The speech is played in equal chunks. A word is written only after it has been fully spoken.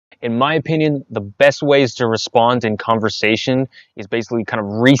in my opinion, the best ways to respond in conversation is basically kind of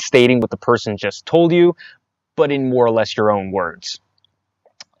restating what the person just told you, but in more or less your own words.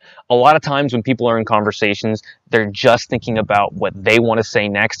 A lot of times when people are in conversations, they're just thinking about what they want to say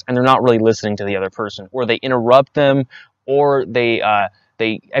next, and they're not really listening to the other person, or they interrupt them, or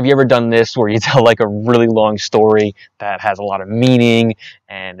have you ever done this where you tell like a really long story that has a lot of meaning,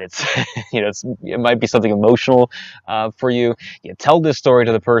 and it's it might be something emotional for you. You tell this story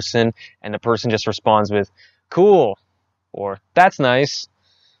to the person, and the person just responds with "cool" or "that's nice."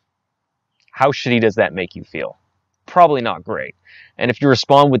 How shitty does that make you feel? Probably not great. And if you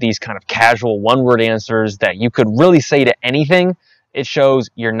respond with these kind of casual one-word answers that you could really say to anything, it shows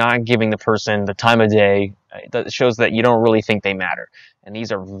you're not giving the person the time of day. It shows that you don't really think they matter. And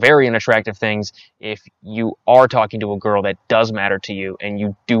these are very unattractive things if you are talking to a girl that does matter to you and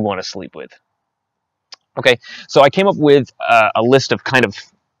you do want to sleep with. Okay, so I came up with a list of kind of,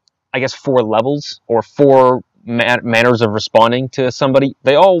 I guess, 4 levels or 4 manners of responding to somebody.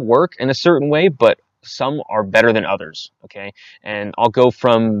 They all work in a certain way, but some are better than others, okay? And I'll go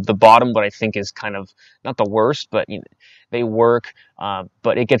from the bottom, what I think is kind of not the worst, but they work,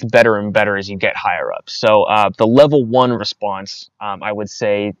 but it gets better and better as you get higher up. So the level 1 response, I would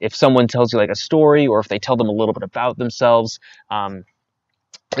say, if someone tells you like a story, or if they tell them a little bit about themselves,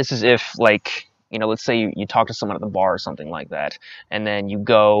 this is if, like, let's say you talk to someone at the bar or something like that, and then you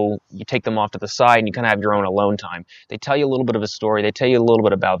take them off to the side and you kind of have your own alone time. They tell you a little bit of a story, they tell you a little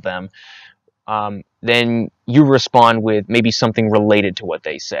bit about them, then you respond with maybe something related to what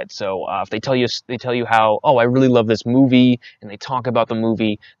they said. So if they tell you how, oh, I really love this movie, and they talk about the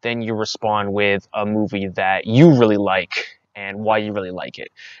movie, then you respond with a movie that you really like and why you really like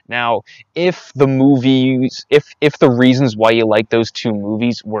it. Now, if the reasons why you like those 2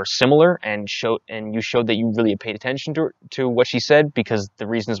 movies were similar, and you showed that you really paid attention to what she said because the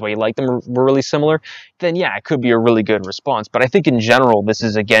reasons why you like them were really similar, then yeah, it could be a really good response. But I think in general, this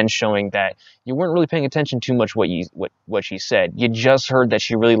is again showing that you weren't really paying attention too much what she said. You just heard that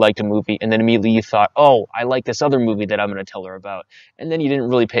she really liked a movie, and then immediately you thought, oh, I like this other movie that I'm going to tell her about, and then you didn't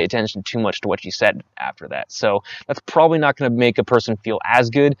really pay attention too much to what she said after that. So that's probably not going to make a person feel as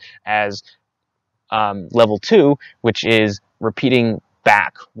good as level 2, which is repeating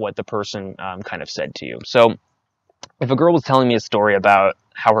back what the person kind of said to you. So if a girl was telling me a story about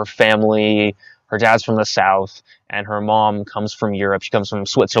how her dad's from the South, and her mom comes from Europe, she comes from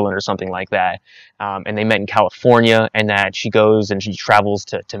Switzerland or something like that, and they met in California, and that she goes and she travels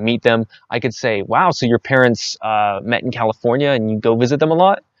to meet them, I could say, wow, so your parents met in California and you go visit them a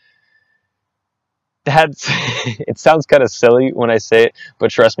lot? It sounds kind of silly when I say it,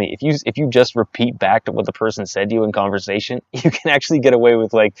 but trust me, if you just repeat back to what the person said to you in conversation, you can actually get away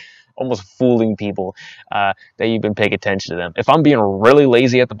with like almost fooling people that you've been paying attention to them. If I'm being really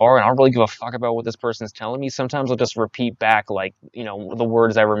lazy at the bar and I don't really give a fuck about what this person's telling me, sometimes I'll just repeat back like, the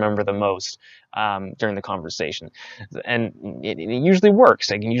words I remember the most during the conversation, and it usually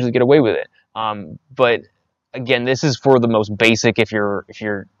works. I can usually get away with it. But again, this is for the most basic. If your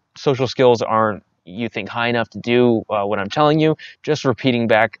social skills aren't, you think, high enough to do what I'm telling you, just repeating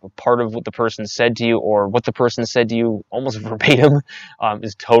back part of what the person said to you, or what the person said to you almost verbatim,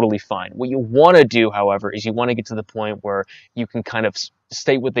 is totally fine. What you want to do, however, is you want to get to the point where you can kind of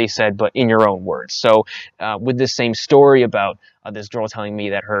state what they said, but in your own words. So with this same story about this girl telling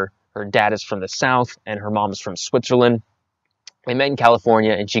me that her dad is from the South and her mom is from Switzerland, they met in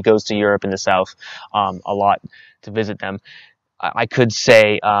California and she goes to Europe and the South a lot to visit them, I could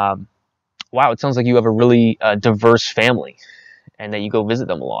say, wow, it sounds like you have a really diverse family and that you go visit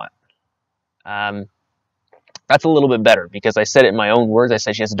them a lot. That's a little bit better because I said it in my own words. I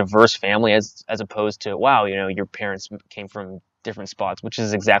said she has a diverse family as opposed to, wow, your parents came from different spots, which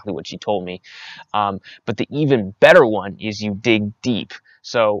is exactly what she told me. But the even better one is you dig deep.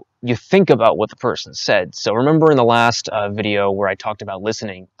 So you think about what the person said. So remember in the last video where I talked about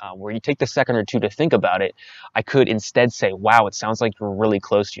listening, where you take the second or two to think about it, I could instead say, wow, it sounds like you're really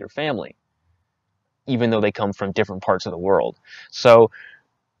close to your family, even though they come from different parts of the world. So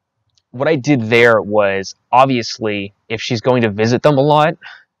what I did there was, obviously, if she's going to visit them a lot,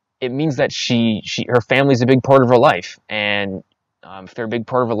 it means that her family's a big part of her life. And if they're a big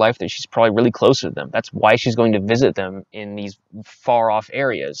part of her life, that she's probably really close to them. That's why she's going to visit them in these far-off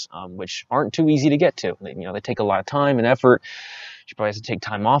areas, which aren't too easy to get to. They take a lot of time and effort. She probably has to take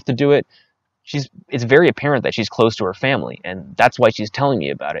time off to do it. It's very apparent that she's close to her family, and that's why she's telling me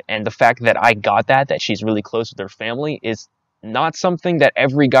about it. And the fact that I got that she's really close with her family, is not something that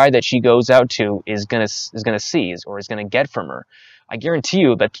every guy that she goes out to is gonna see or is gonna get from her. I guarantee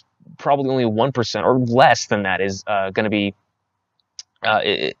you that probably only 1% or less than that is gonna be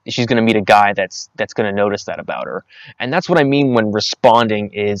she's going to meet a guy that's going to notice that about her. And that's what I mean when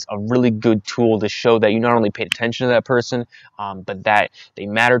responding is a really good tool to show that you not only paid attention to that person, but that they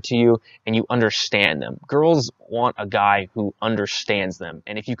matter to you and you understand them. Girls want a guy who understands them.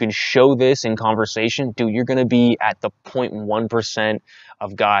 And if you can show this in conversation, dude, you're going to be at the 0.1%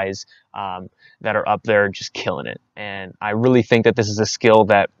 of guys that are up there just killing it. And I really think that this is a skill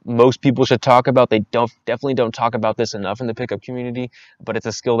that most people should talk about. They definitely don't talk about this enough in the pickup community, but it's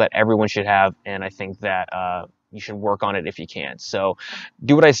a skill that everyone should have, and I think that you should work on it if you can. So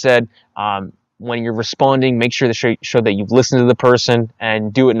do what I said. When you're responding, make sure to show that you've listened to the person,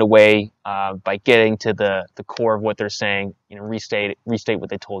 and do it in a way by getting to the core of what they're saying. You know, restate what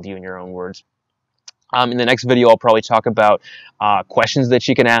they told you in your own words. In the next video, I'll probably talk about questions that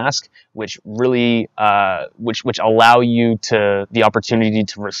you can ask, which really, which allow you the opportunity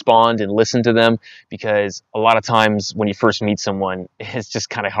to respond and listen to them, because a lot of times when you first meet someone, it's just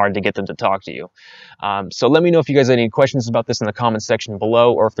kind of hard to get them to talk to you. So let me know if you guys have any questions about this in the comment section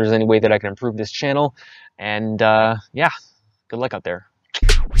below, or if there's any way that I can improve this channel. And yeah, good luck out there.